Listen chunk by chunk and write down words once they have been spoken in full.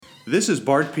This is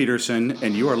Bart Peterson,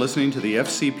 and you are listening to the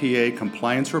FCPA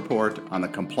Compliance Report on the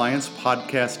Compliance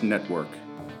Podcast Network.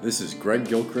 This is Greg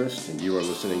Gilchrist, and you are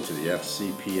listening to the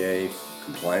FCPA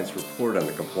Compliance Report on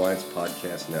the Compliance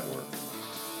Podcast Network.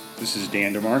 This is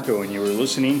Dan DeMarco, and you are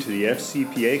listening to the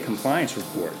FCPA Compliance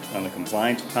Report on the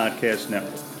Compliance Podcast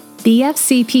Network. The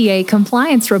FCPA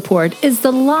Compliance Report is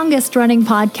the longest-running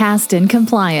podcast in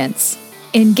compliance,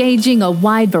 engaging a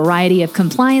wide variety of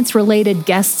compliance-related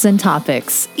guests and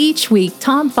topics. Each week,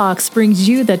 Tom Fox brings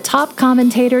you the top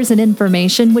commentators and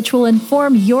information which will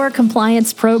inform your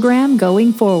compliance program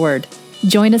going forward.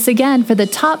 Join us again for the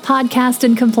top podcast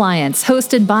in compliance,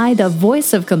 hosted by the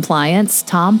voice of compliance,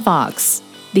 Tom Fox.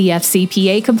 The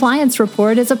FCPA Compliance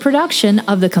Report is a production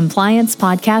of the Compliance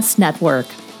Podcast Network.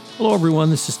 Hello, everyone.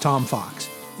 This is Tom Fox.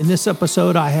 In this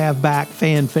episode, I have back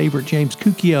fan favorite James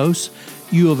Koukios,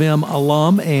 U of M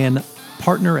alum and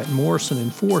partner at Morrison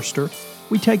 & Foerster.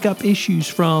 We take up issues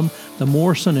from the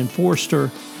Morrison & Foerster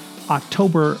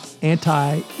October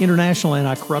International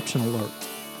Anti-Corruption Alert.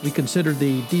 We consider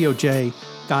the DOJ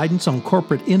guidance on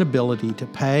corporate inability to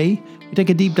pay. We take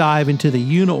a deep dive into the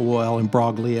Unaoil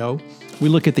imbroglio. We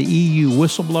look at the EU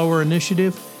whistleblower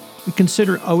initiative. We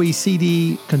consider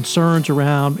OECD concerns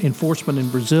around enforcement in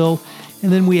Brazil.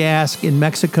 And then we ask, in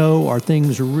Mexico, are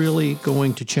things really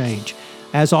going to change?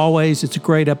 As always, it's a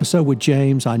great episode with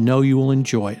James. I know you will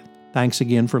enjoy it. Thanks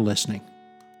again for listening.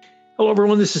 Hello,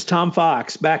 everyone. This is Tom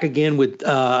Fox, back again with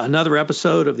another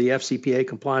episode of the FCPA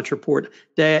Compliance Report.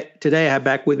 Today, I have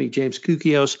back with me James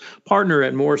Koukios, partner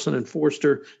at Morrison &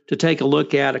 Foerster, to take a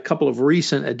look at a couple of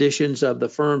recent editions of the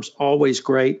firm's always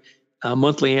great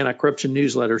monthly anti-corruption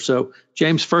newsletter. So,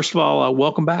 James, first of all,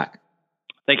 welcome back.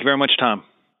 Thank you very much, Tom.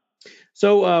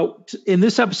 So in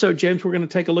this episode, James, we're going to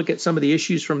take a look at some of the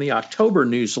issues from the October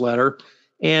newsletter.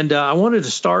 And I wanted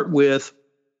to start with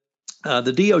the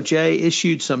DOJ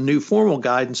issued some new formal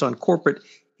guidance on corporate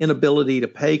inability to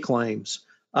pay claims.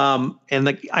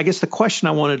 I guess the question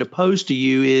I wanted to pose to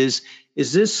you is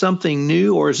this something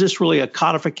new, or is this really a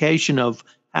codification of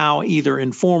how either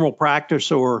informal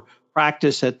practice or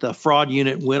practice at the fraud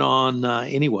unit went on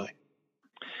anyway?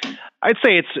 I'd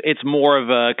say it's more of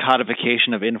a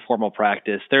codification of informal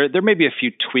practice. There may be a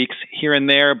few tweaks here and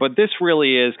there, but this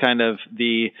really is kind of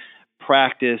the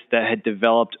practice that had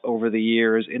developed over the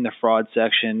years in the fraud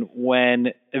section when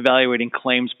evaluating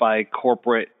claims by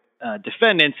corporate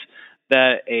defendants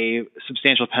that a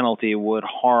substantial penalty would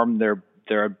harm their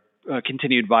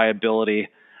continued viability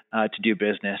to do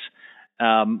business.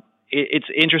 It's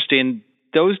interesting.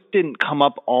 Those didn't come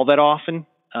up all that often.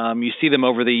 You see them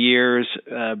over the years,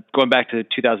 going back to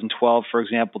 2012, for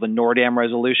example, the NORDAM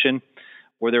resolution,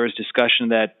 where there was discussion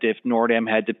that if NORDAM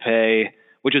had to pay,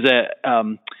 which is a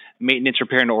maintenance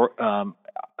repair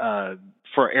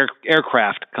for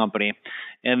aircraft company,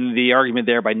 and the argument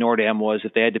there by NORDAM was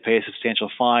if they had to pay a substantial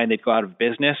fine, they'd go out of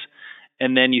business.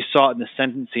 And then you saw it in the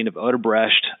sentencing of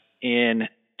Odebrecht in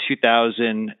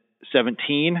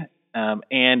 2017,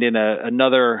 and in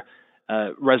another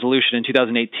resolution in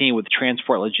 2018 with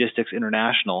Transport Logistics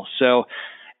International. So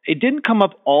it didn't come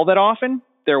up all that often.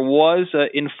 There was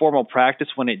informal practice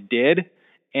when it did.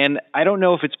 And I don't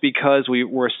know if it's because we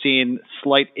were seeing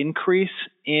slight increase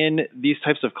in these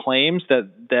types of claims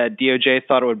that DOJ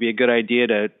thought it would be a good idea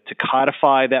to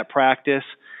codify that practice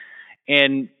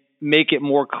and make it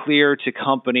more clear to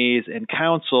companies and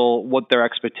counsel what their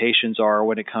expectations are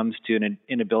when it comes to an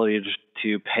inability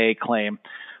to pay claim.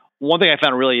 One thing I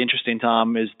found really interesting,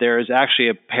 Tom, is there's actually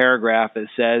a paragraph that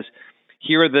says,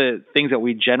 here are the things that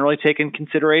we generally take in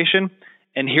consideration,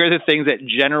 and here are the things that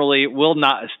generally will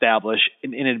not establish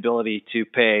an inability to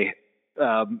pay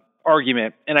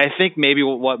argument. And I think maybe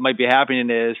what might be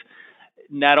happening is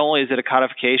not only is it a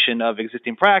codification of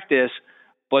existing practice,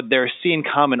 but they're seeing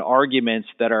common arguments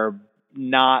that are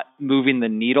not moving the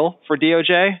needle for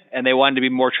DOJ, and they wanted to be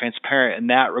more transparent in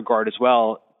that regard as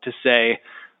well, to say,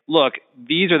 look,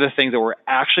 these are the things that we're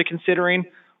actually considering.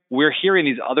 We're hearing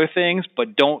these other things,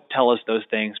 but don't tell us those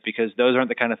things because those aren't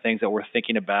the kind of things that we're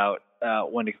thinking about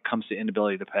when it comes to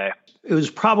inability to pay. It was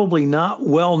probably not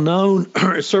well known,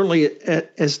 or certainly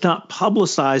as not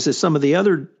publicized as some of the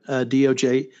other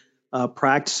DOJ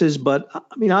practices. But I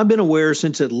mean, I've been aware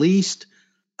since at least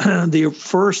the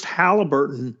first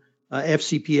Halliburton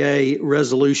FCPA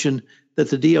resolution that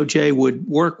the DOJ would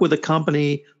work with a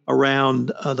company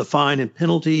around the fine and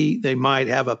penalty. They might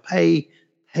have a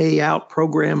payout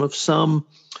program of some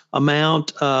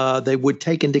amount. They would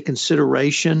take into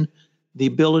consideration the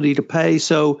ability to pay.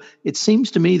 So it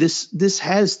seems to me this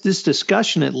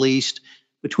discussion, at least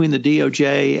between the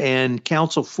DOJ and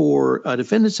counsel for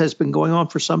defendants, has been going on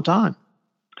for some time.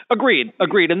 Agreed.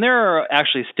 And there are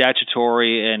actually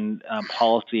statutory and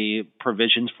policy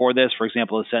provisions for this. For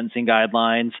example, the sentencing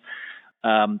guidelines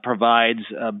provides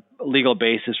a legal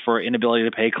basis for inability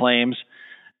to pay claims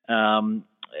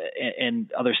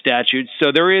and other statutes.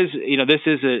 So there is, this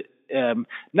is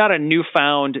not a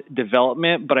newfound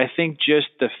development, but I think just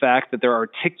the fact that they're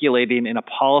articulating in a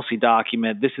policy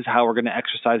document, this is how we're going to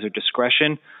exercise our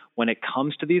discretion when it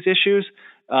comes to these issues,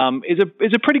 is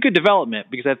a pretty good development,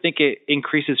 because I think it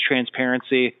increases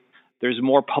transparency. There's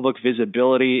more public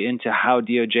visibility into how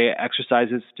DOJ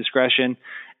exercises discretion,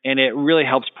 and it really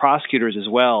helps prosecutors as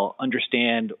well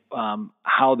understand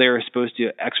how they're supposed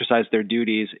to exercise their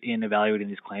duties in evaluating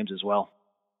these claims as well.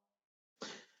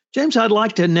 James, I'd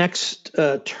like to next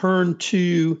turn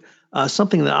to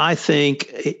something that I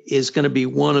think is going to be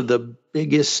one of the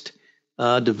biggest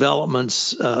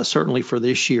developments, certainly for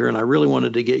this year, and I really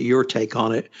wanted to get your take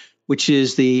on it, which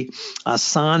is the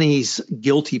Asani's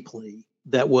guilty plea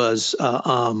that was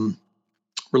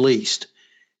released.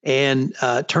 And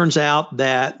turns out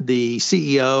that the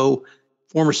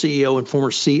former CEO and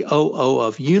former COO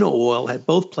of Unaoil had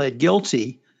both pled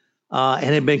guilty and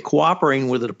had been cooperating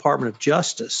with the Department of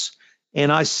Justice. And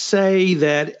I say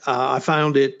that I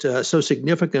found it so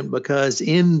significant because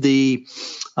in the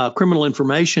criminal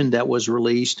information that was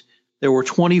released, there were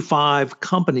 25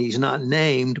 companies not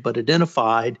named but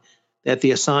identified that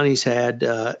the Asanis had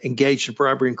engaged in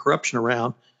bribery and corruption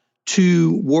around.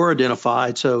 2 were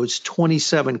identified, so it's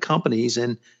 27 companies.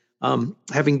 And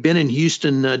having been in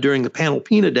Houston during the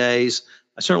Panalpina days,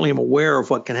 I certainly am aware of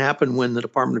what can happen when the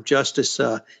Department of Justice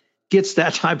gets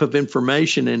that type of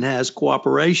information and has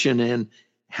cooperation, and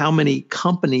how many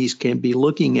companies can be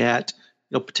looking at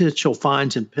potential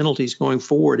fines and penalties going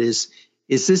forward. Is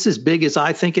this as big as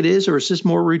I think it is, or is this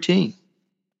more routine?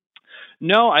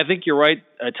 No, I think you're right,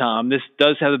 Tom. This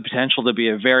does have the potential to be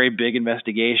a very big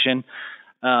investigation.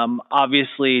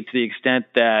 Obviously, to the extent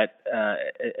that,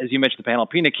 as you mentioned, the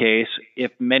Panalpina case,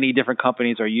 if many different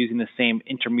companies are using the same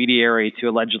intermediary to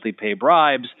allegedly pay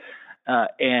bribes,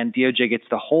 and DOJ gets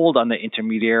the hold on the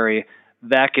intermediary,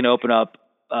 that can open up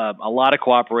a lot of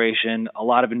cooperation, a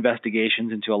lot of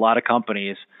investigations into a lot of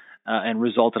companies, and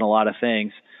result in a lot of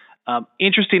things.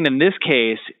 Interesting in this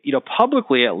case,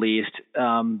 publicly at least,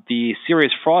 the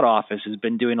Serious Fraud Office has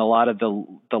been doing a lot of the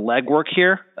legwork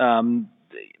here.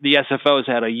 The SFO has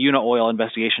had a Unaoil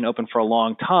investigation open for a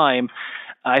long time.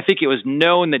 I think it was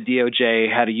known that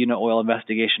DOJ had a Unaoil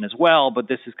investigation as well, but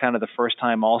this is kind of the first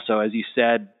time also, as you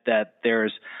said, that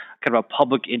there's kind of a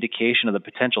public indication of the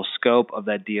potential scope of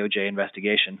that DOJ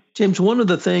investigation. James, one of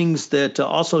the things that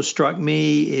also struck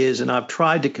me is, and I've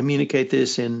tried to communicate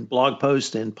this in blog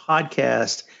posts and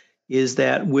podcasts, is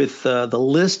that with the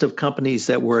list of companies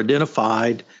that were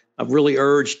identified, I've really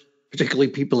urged particularly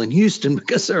people in Houston,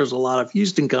 because there's a lot of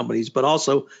Houston companies, but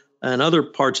also in other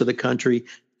parts of the country,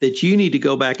 that you need to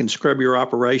go back and scrub your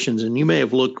operations. And you may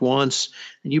have looked once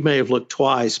and you may have looked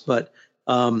twice, but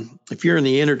if you're in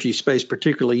the energy space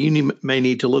particularly, you may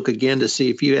need to look again to see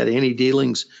if you had any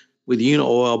dealings with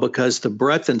Unaoil, because the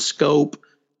breadth and scope,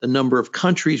 the number of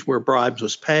countries where bribes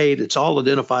was paid, it's all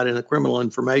identified in the criminal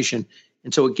information.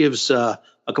 And so it gives a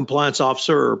compliance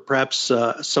officer, or perhaps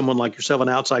someone like yourself, an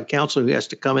outside counsel who has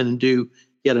to come in and do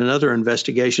yet another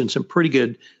investigation, some pretty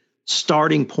good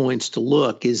starting points to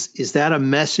look. Is that a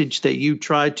message that you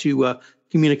try to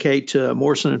communicate to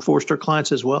Morrison and Foerster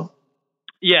clients as well?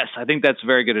 Yes, I think that's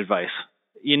very good advice.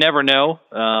 You never know,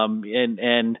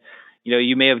 and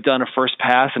you may have done a first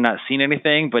pass and not seen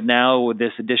anything, but now with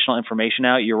this additional information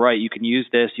out, you're right. You can use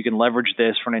this. You can leverage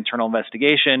this for an internal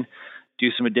investigation. Do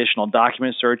some additional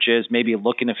document searches, maybe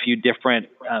look in a few different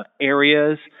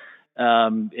areas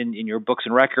in your books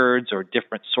and records, or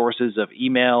different sources of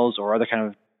emails or other kind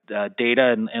of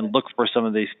data, and look for some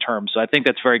of these terms. So I think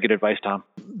that's very good advice, Tom.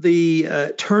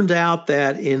 Turned out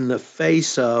that in the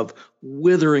face of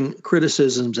withering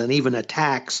criticisms and even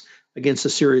attacks against the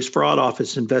Serious Fraud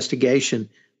Office investigation,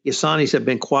 the Asanis have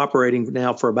been cooperating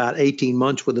now for about 18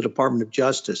 months with the Department of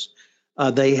Justice.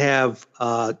 They have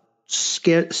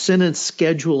sentence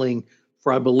scheduling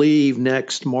for, I believe,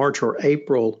 next March or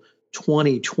April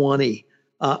 2020.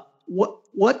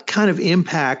 What kind of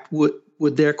impact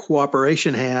would their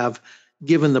cooperation have,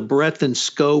 given the breadth and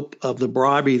scope of the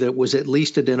bribery that was at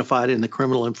least identified in the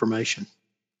criminal information?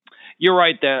 You're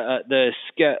right. The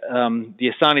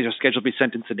Asanis are scheduled to be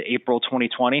sentenced in April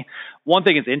 2020. One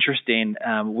thing is interesting.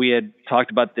 We had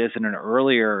talked about this in an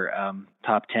earlier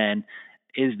top 10.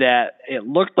 Is that it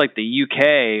looked like the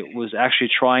UK was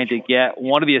actually trying to get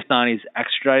one of the Asanis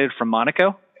extradited from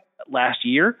Monaco last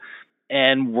year,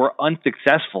 and were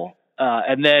unsuccessful.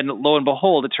 And then, lo and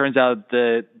behold, it turns out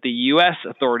the U.S.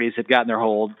 authorities had gotten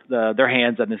their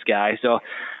hands on this guy. So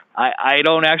I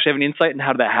don't actually have an insight into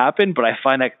how that happened, but I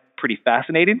find that pretty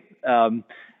fascinating. The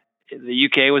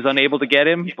UK was unable to get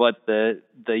him, but the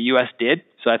US did.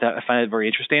 So I find it very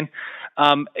interesting.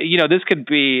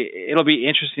 It'll be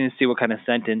interesting to see what kind of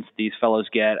sentence these fellows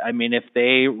get. I mean, if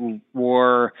they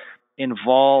were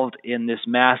involved in this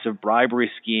massive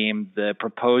bribery scheme, the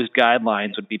proposed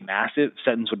guidelines would be massive.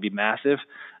 Sentence would be massive.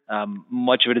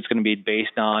 Much of it is going to be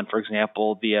based on, for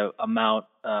example, the amount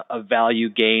of value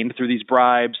gained through these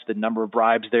bribes, the number of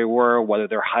bribes there were, whether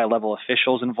there are high-level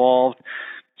officials involved.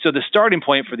 So the starting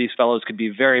point for these fellows could be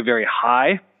very, very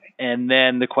high. And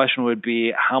then the question would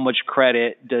be, how much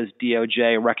credit does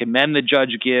DOJ recommend the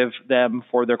judge give them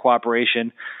for their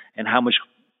cooperation, and how much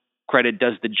credit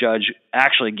does the judge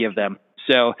actually give them?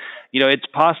 So, it's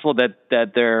possible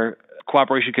that their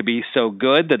cooperation could be so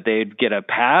good that they'd get a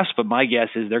pass, but my guess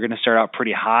is they're going to start out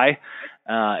pretty high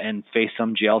and face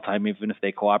some jail time, even if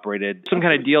they cooperated. Some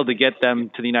kind of deal to get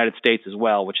them to the United States as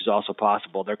well, which is also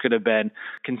possible. There could have been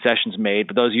concessions made,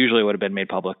 but those usually would have been made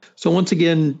public. So once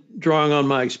again, drawing on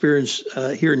my experience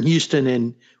here in Houston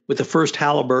and with the first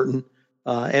Halliburton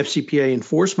FCPA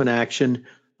enforcement action,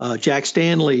 Jack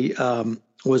Stanley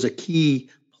was a key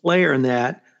player in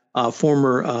that,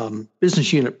 former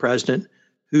business unit president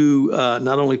who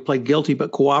not only pled guilty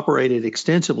but cooperated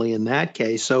extensively in that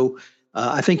case. So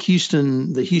I think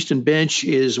the Houston bench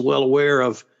is well aware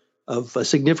of a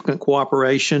significant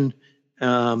cooperation,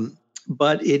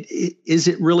 but is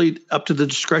it really up to the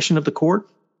discretion of the court?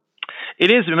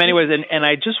 It is in many ways, and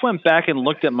I just went back and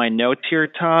looked at my notes here,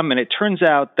 Tom, and it turns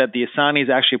out that the Assanis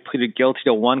actually pleaded guilty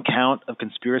to one count of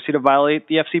conspiracy to violate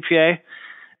the FCPA,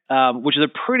 which is a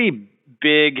pretty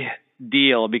big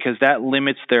deal because that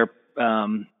limits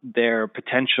their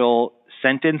potential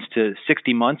sentence to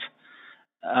 60 months.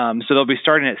 So they'll be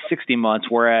starting at 60 months,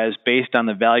 whereas based on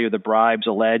the value of the bribes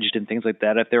alleged and things like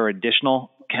that, if there are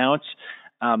additional counts,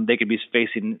 they could be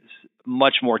facing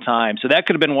much more time. So that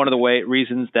could have been one of the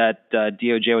reasons that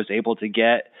DOJ was able to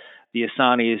get the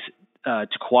Assanis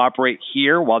to cooperate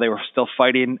here while they were still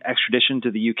fighting extradition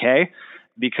to the UK,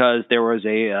 because there was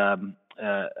a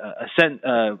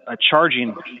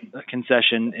charging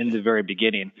concession in the very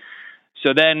beginning.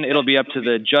 So then it'll be up to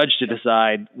the judge to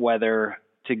decide whether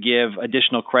to give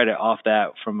additional credit off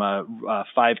that from a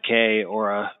 5K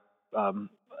or a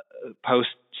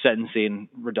post-sentencing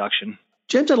reduction.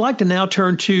 James, I'd like to now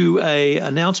turn to an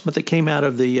announcement that came out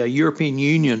of the European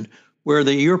Union, where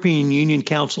the European Union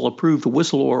Council approved the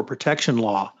whistleblower protection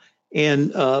law.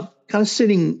 And kind of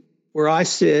sitting where I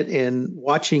sit and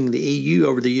watching the EU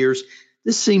over the years,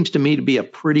 this seems to me to be a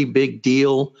pretty big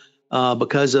deal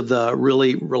because of the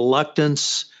really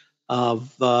reluctance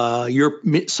of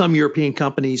some European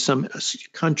companies, some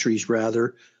countries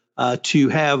rather, to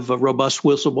have robust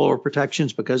whistleblower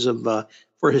protections because of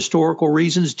for historical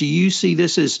reasons. Do you see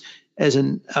this as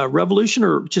a revolution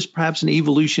or just perhaps an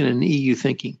evolution in EU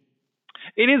thinking?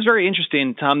 It is very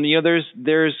interesting, Tom.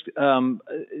 There's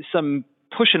some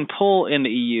push and pull in the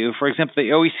EU. For example, the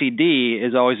OECD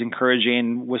is always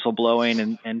encouraging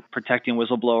whistleblowing and protecting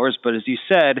whistleblowers. But as you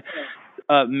said,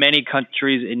 many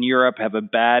countries in Europe have a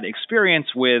bad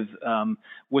experience with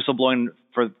whistleblowing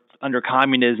under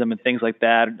communism and things like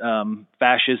that,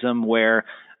 fascism, where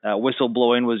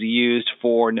whistleblowing was used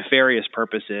for nefarious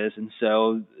purposes. And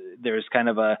so there's kind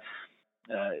of a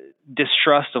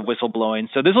distrust of whistleblowing.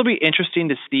 So this will be interesting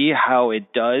to see how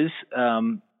it does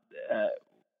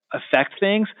affect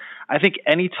things. I think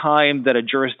any time that a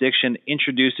jurisdiction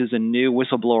introduces a new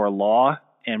whistleblower law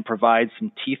and provides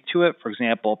some teeth to it, for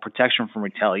example, protection from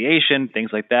retaliation,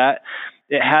 things like that,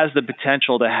 it has the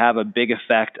potential to have a big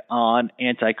effect on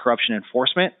anti-corruption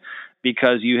enforcement,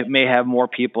 because you may have more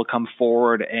people come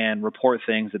forward and report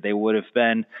things that they would have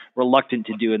been reluctant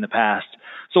to do in the past.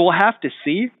 So we'll have to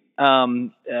see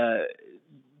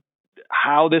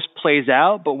how this plays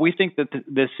out, but we think that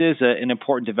this is an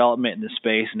important development in the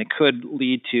space, and it could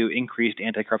lead to increased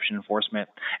anti-corruption enforcement,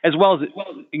 as well as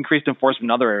increased enforcement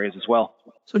in other areas as well.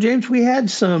 So, James, we had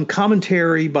some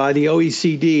commentary by the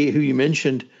OECD, who you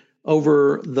mentioned,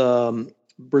 over the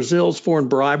Brazil's foreign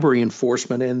bribery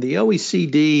enforcement, and the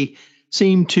OECD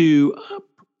seemed to,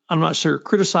 I'm not sure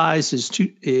criticize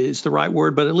is the right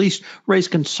word, but at least raise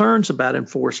concerns about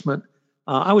enforcement.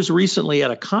 I was recently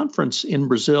at a conference in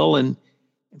Brazil, and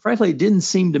frankly, it didn't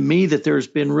seem to me that there's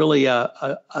been really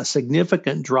a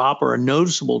significant drop or a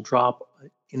noticeable drop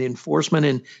in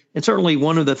enforcement. And certainly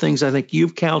one of the things I think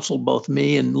you've counseled both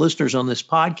me and listeners on this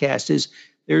podcast is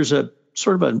there's a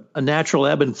sort of a natural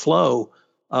ebb and flow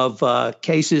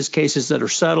cases that are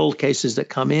settled, cases that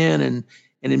come in, and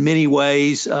in many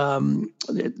ways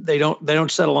they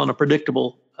don't settle on a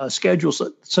predictable schedule,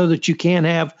 so that you can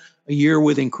have a year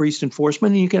with increased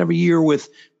enforcement, and you can have a year with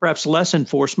perhaps less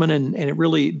enforcement, and it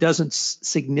really doesn't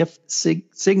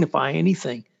signify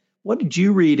anything. What did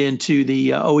you read into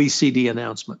the OECD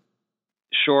announcement?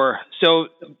 Sure. So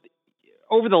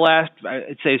over the last,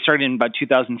 I'd say starting in about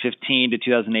 2015 to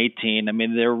 2018, I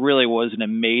mean, there really was an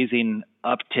amazing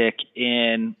uptick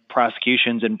in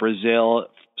prosecutions in Brazil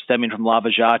stemming from Lava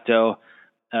Jato,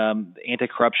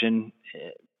 anti-corruption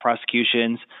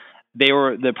prosecutions.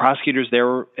 The prosecutors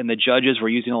there and the judges were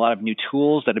using a lot of new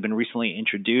tools that have been recently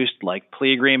introduced, like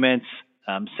plea agreements,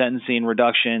 sentencing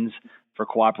reductions for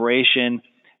cooperation,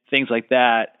 things like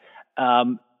that,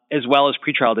 as well as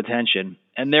pretrial detention.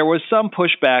 And there was some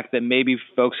pushback that maybe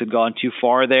folks had gone too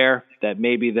far there, that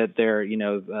maybe that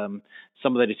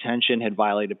some of the detention had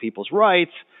violated people's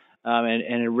rights,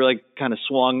 and it really kind of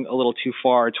swung a little too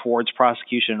far towards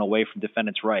prosecution and away from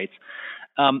defendants' rights.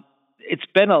 It's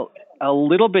been a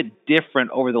little bit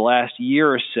different over the last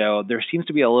year or so. There seems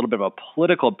to be a little bit of a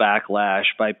political backlash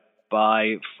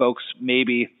by folks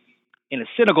maybe in a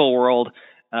cynical world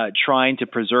trying to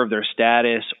preserve their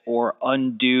status or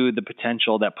undo the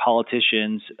potential that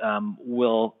politicians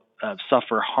will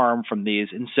suffer harm from these.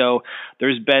 And so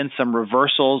there's been some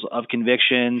reversals of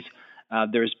convictions.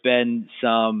 There's been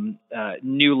some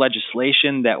new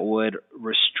legislation that would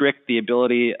restrict the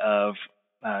ability of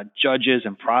judges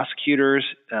and prosecutors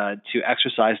to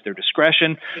exercise their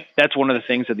discretion. That's one of the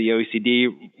things that the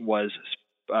OECD was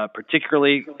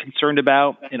particularly concerned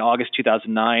about. In August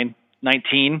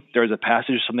 2019, there was a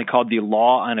passage of something called the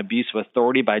Law on Abuse of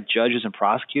Authority by Judges and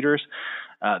Prosecutors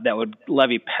that would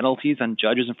levy penalties on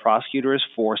judges and prosecutors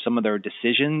for some of their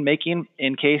decision making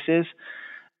in cases.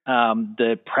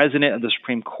 The president of the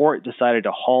Supreme Court decided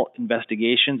to halt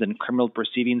investigations and criminal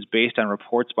proceedings based on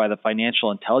reports by the Financial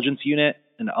Intelligence Unit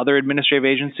and other administrative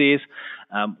agencies,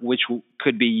 which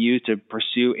could be used to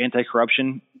pursue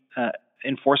anti-corruption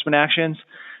enforcement actions.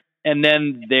 And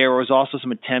then there was also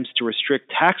some attempts to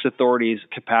restrict tax authorities'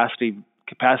 capacity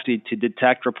to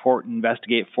detect, report, and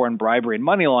investigate foreign bribery and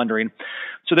money laundering.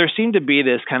 So there seemed to be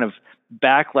this kind of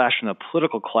backlash from the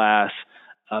political class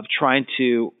of trying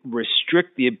to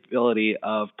restrict the ability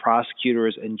of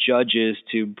prosecutors and judges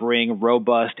to bring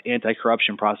robust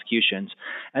anti-corruption prosecutions.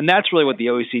 And that's really what the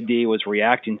OECD was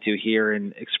reacting to here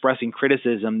and expressing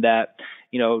criticism that,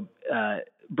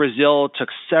 Brazil took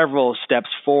several steps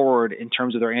forward in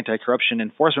terms of their anti-corruption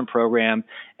enforcement program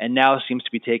and now seems to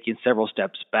be taking several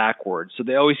steps backwards. So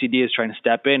the OECD is trying to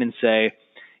step in and say,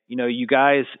 you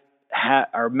guys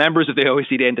are members of the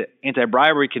OECD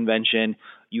Anti-Bribery Convention.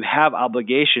 You have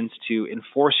obligations to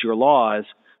enforce your laws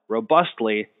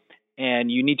robustly, and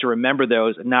you need to remember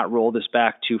those and not roll this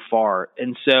back too far.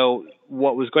 And so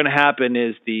what was going to happen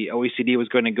is the OECD was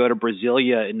going to go to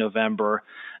Brasilia in November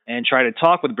and try to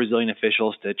talk with Brazilian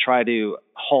officials to try to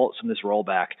halt some of this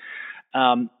rollback.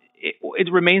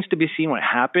 It remains to be seen what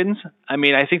happens. I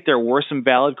mean, I think there were some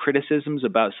valid criticisms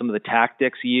about some of the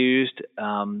tactics used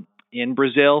in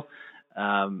Brazil.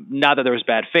 Not that there was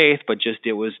bad faith, but just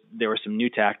there were some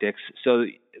new tactics.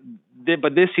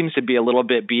 But this seems to be a little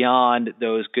bit beyond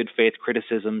those good faith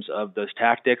criticisms of those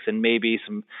tactics, and maybe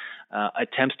some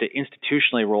attempts to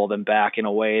institutionally roll them back in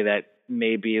a way that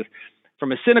may be,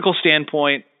 from a cynical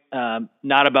standpoint,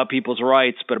 not about people's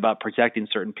rights, but about protecting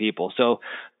certain people. So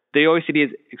the OECD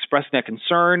is expressing that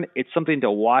concern. It's something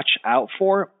to watch out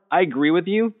for. I agree with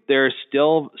you. There's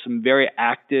still some very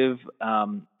active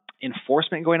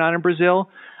enforcement going on in Brazil,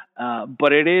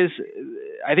 but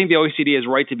I think the OECD is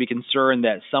right to be concerned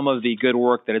that some of the good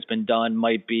work that has been done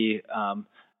might be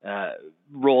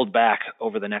rolled back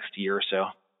over the next year or so.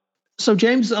 So,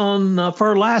 James, for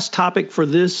our last topic for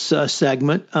this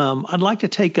segment, I'd like to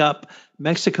take up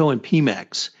Mexico and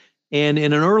Pemex. And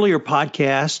in an earlier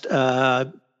podcast,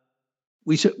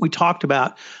 we talked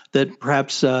about that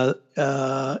perhaps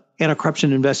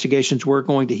anti-corruption investigations were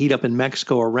going to heat up in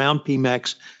Mexico around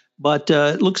Pemex. But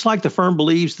it looks like the firm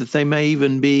believes that they may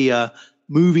even be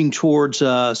moving towards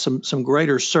some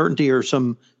greater certainty or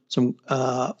some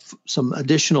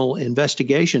additional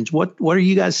investigations. What are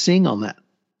you guys seeing on that?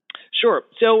 Sure.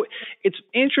 So it's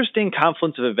interesting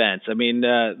confluence of events. I mean,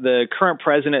 the current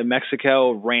president of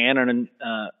Mexico ran on,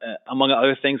 among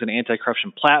other things, an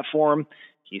anti-corruption platform.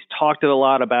 He's talked a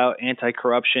lot about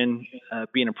anti-corruption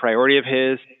being a priority of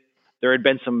his. There had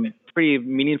been some pretty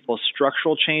meaningful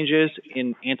structural changes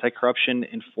in anti-corruption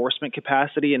enforcement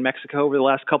capacity in Mexico over the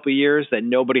last couple of years that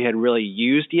nobody had really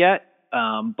used yet,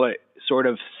 but sort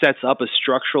of sets up a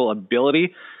structural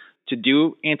ability to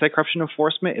do anti-corruption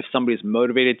enforcement if somebody's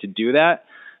motivated to do that.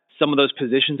 Some of those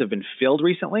positions have been filled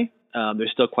recently.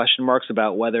 There's still question marks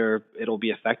about whether it'll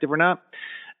be effective or not.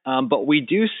 But we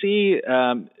do see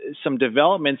some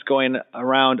developments going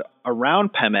around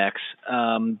Pemex.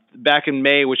 Back in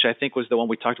May, which I think was the one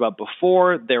we talked about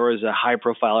before, there was a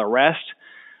high-profile arrest.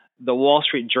 The Wall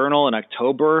Street Journal in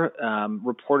October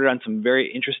reported on some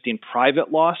very interesting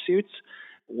private lawsuits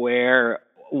where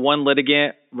one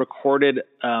litigant recorded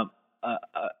a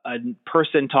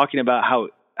person talking about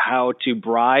how to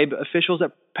bribe officials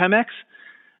at Pemex.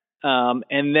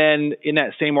 And then in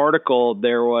that same article,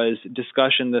 there was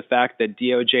discussion of the fact that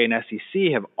DOJ and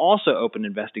SEC have also opened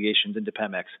investigations into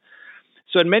Pemex.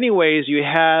 So in many ways, you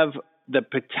have the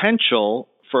potential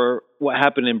for what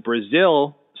happened in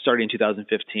Brazil starting in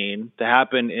 2015 to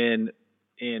happen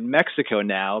in Mexico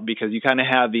now, because you kind of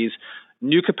have these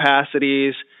new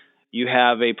capacities. You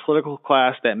have a political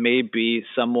class that may be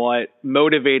somewhat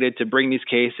motivated to bring these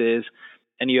cases,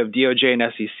 and you have DOJ and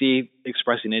SEC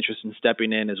expressing interest in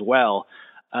stepping in as well.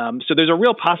 So there's a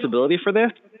real possibility for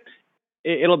this.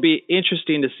 It'll be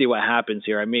interesting to see what happens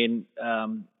here. I mean,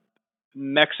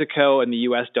 Mexico and the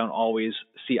U.S. don't always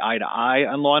see eye to eye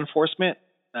on law enforcement,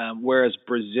 whereas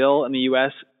Brazil and the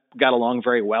U.S. got along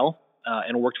very well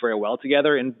and worked very well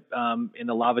together in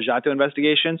the Lava Jato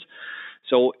investigations.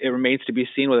 So it remains to be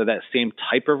seen whether that same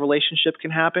type of relationship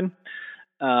can happen.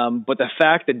 But the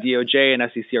fact that DOJ and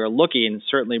SEC are looking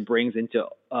certainly brings into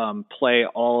play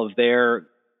all of their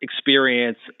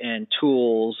experience and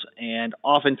tools. And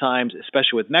oftentimes,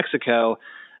 especially with Mexico,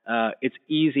 it's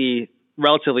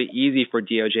relatively easy for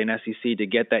DOJ and SEC to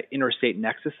get that interstate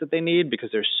nexus that they need, because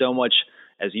there's so much,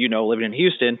 as you know, living in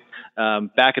Houston,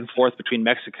 back and forth between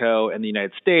Mexico and the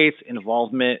United States,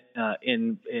 involvement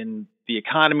in the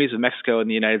economies of Mexico and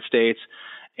the United States.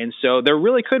 And so there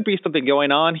really could be something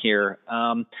going on here.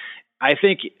 I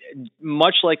think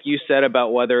much like you said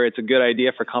about whether it's a good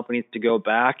idea for companies to go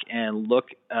back and look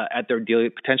at their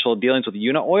potential dealings with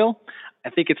Unaoil,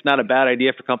 I think it's not a bad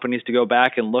idea for companies to go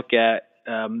back and look at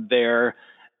their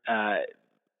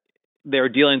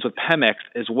dealings with Pemex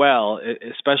as well,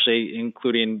 especially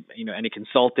including any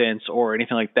consultants or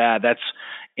anything like that. That's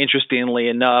interestingly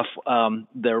enough,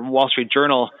 the Wall Street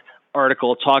Journal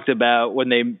article talked about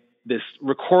when this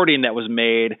recording that was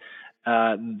made,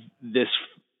 this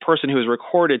person who was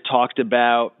recorded talked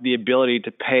about the ability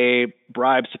to pay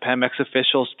bribes to Pemex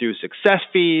officials through success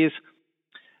fees,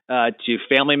 to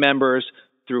family members,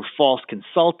 through false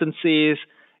consultancies,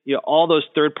 all those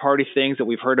third-party things that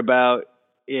we've heard about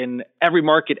in every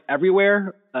market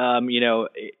everywhere.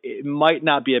 It might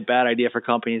not be a bad idea for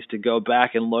companies to go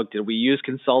back and look, did we use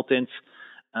consultants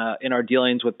in our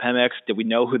dealings with Pemex? Did we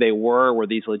know who they were? Were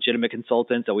these legitimate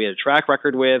consultants that we had a track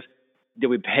record with? Did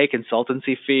we pay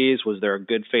consultancy fees? Was there a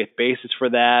good faith basis for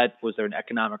that? Was there an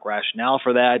economic rationale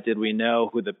for that? Did we know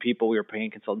who the people we were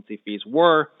paying consultancy fees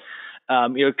were?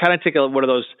 Kind of take one of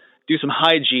those, do some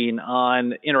hygiene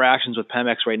on interactions with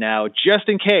Pemex right now, just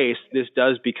in case this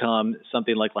does become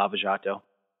something like Lava Jato.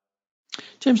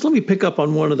 James, let me pick up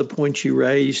on one of the points you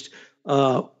raised.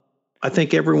 I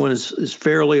think everyone is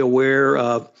fairly aware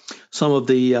of some of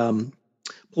the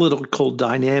political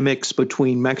dynamics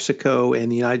between Mexico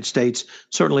and the United States,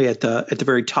 certainly at the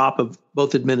very top of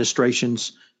both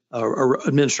administrations or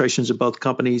administrations of both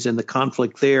companies and the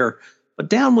conflict there. But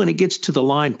down when it gets to the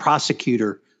line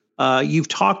prosecutor, you've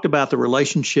talked about the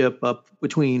relationship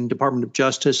between Department of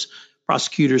Justice,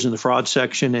 prosecutors in the fraud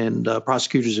section, and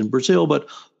prosecutors in Brazil, but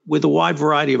with a wide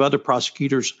variety of other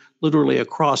prosecutors literally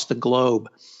across the globe.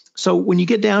 So when you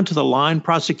get down to the line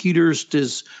prosecutors,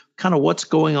 does kind of what's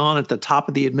going on at the top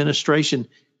of the administration,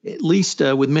 at least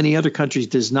with many other countries,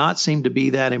 does not seem to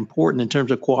be that important in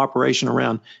terms of cooperation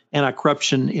around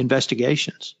anti-corruption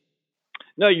investigations?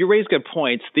 No, you raise good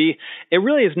points. It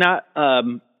really is not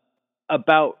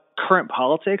about current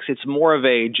politics. It's more of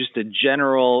just a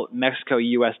general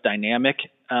Mexico-U.S. dynamic.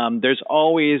 There's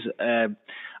always,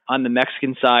 on the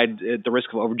Mexican side, the risk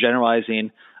of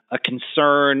overgeneralizing, a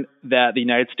concern that the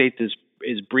United States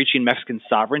is breaching Mexican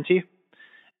sovereignty.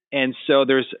 And so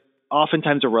there's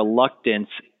oftentimes a reluctance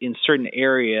in certain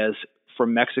areas for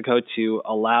Mexico to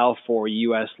allow for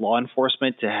U.S. law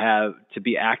enforcement to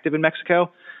be active in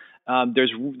Mexico.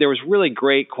 There was really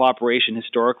great cooperation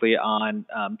historically on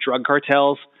drug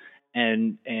cartels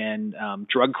and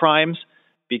drug crimes,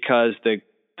 because the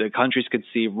countries could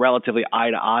see relatively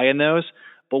eye to eye in those.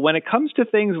 But when it comes to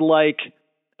things like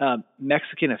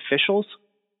Mexican officials,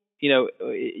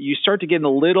 you start to get a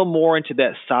little more into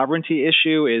that sovereignty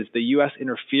issue. Is the U.S.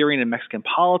 interfering in Mexican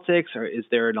politics, or is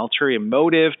there an ulterior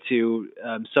motive to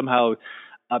somehow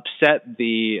upset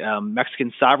the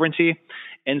Mexican sovereignty.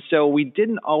 And so we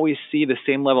didn't always see the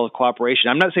same level of cooperation.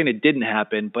 I'm not saying it didn't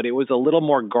happen, but it was a little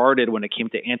more guarded when it came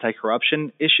to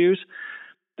anti-corruption issues.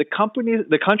 The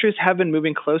countries have been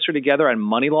moving closer together on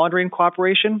money laundering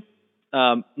cooperation.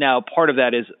 Now, part of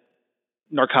that is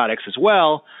narcotics as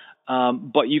well,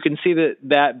 but you can see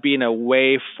that being a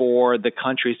way for the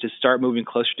countries to start moving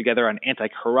closer together on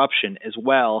anti-corruption as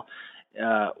well,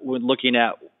 when looking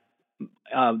at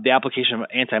the application of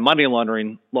anti-money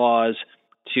laundering laws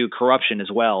to corruption as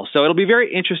well. So it'll be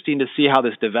very interesting to see how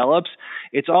this develops.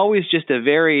 It's always just a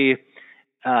very,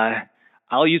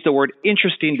 I'll use the word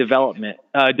interesting development,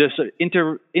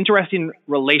 interesting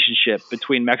relationship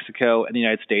between Mexico and the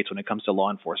United States when it comes to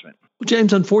law enforcement. Well,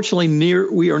 James, unfortunately,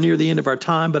 we are near the end of our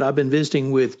time, but I've been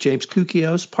visiting with James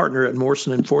Koukios, partner at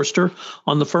Morrison & Foerster,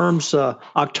 on the firm's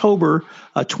October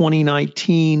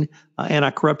 2019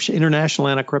 International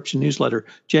Anti-Corruption Newsletter.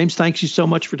 James, thanks you so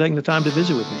much for taking the time to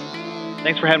visit with me.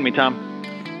 Thanks for having me, Tom.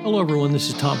 Hello, everyone. This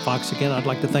is Tom Fox again. I'd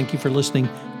like to thank you for listening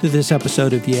to this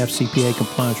episode of the FCPA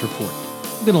Compliance Report.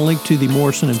 I'm going to link to the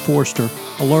Morrison & Foerster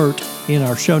alert in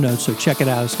our show notes, so check it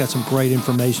out. It's got some great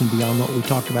information beyond what we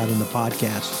talked about in the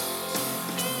podcast.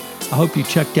 I hope you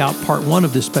checked out part one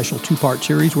of this special two-part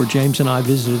series where James and I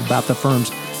visited about the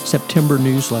firm's September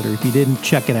newsletter. If you didn't,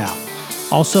 check it out.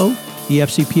 Also, the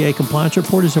FCPA Compliance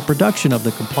Report is a production of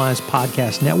the Compliance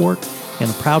Podcast Network and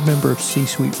a proud member of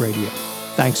C-Suite Radio.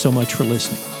 Thanks so much for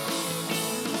listening.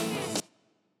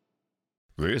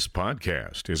 This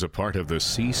podcast is a part of the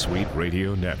C-Suite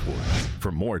Radio Network.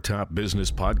 For more top business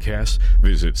podcasts,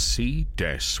 visit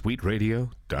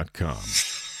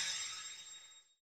c-suiteradio.com.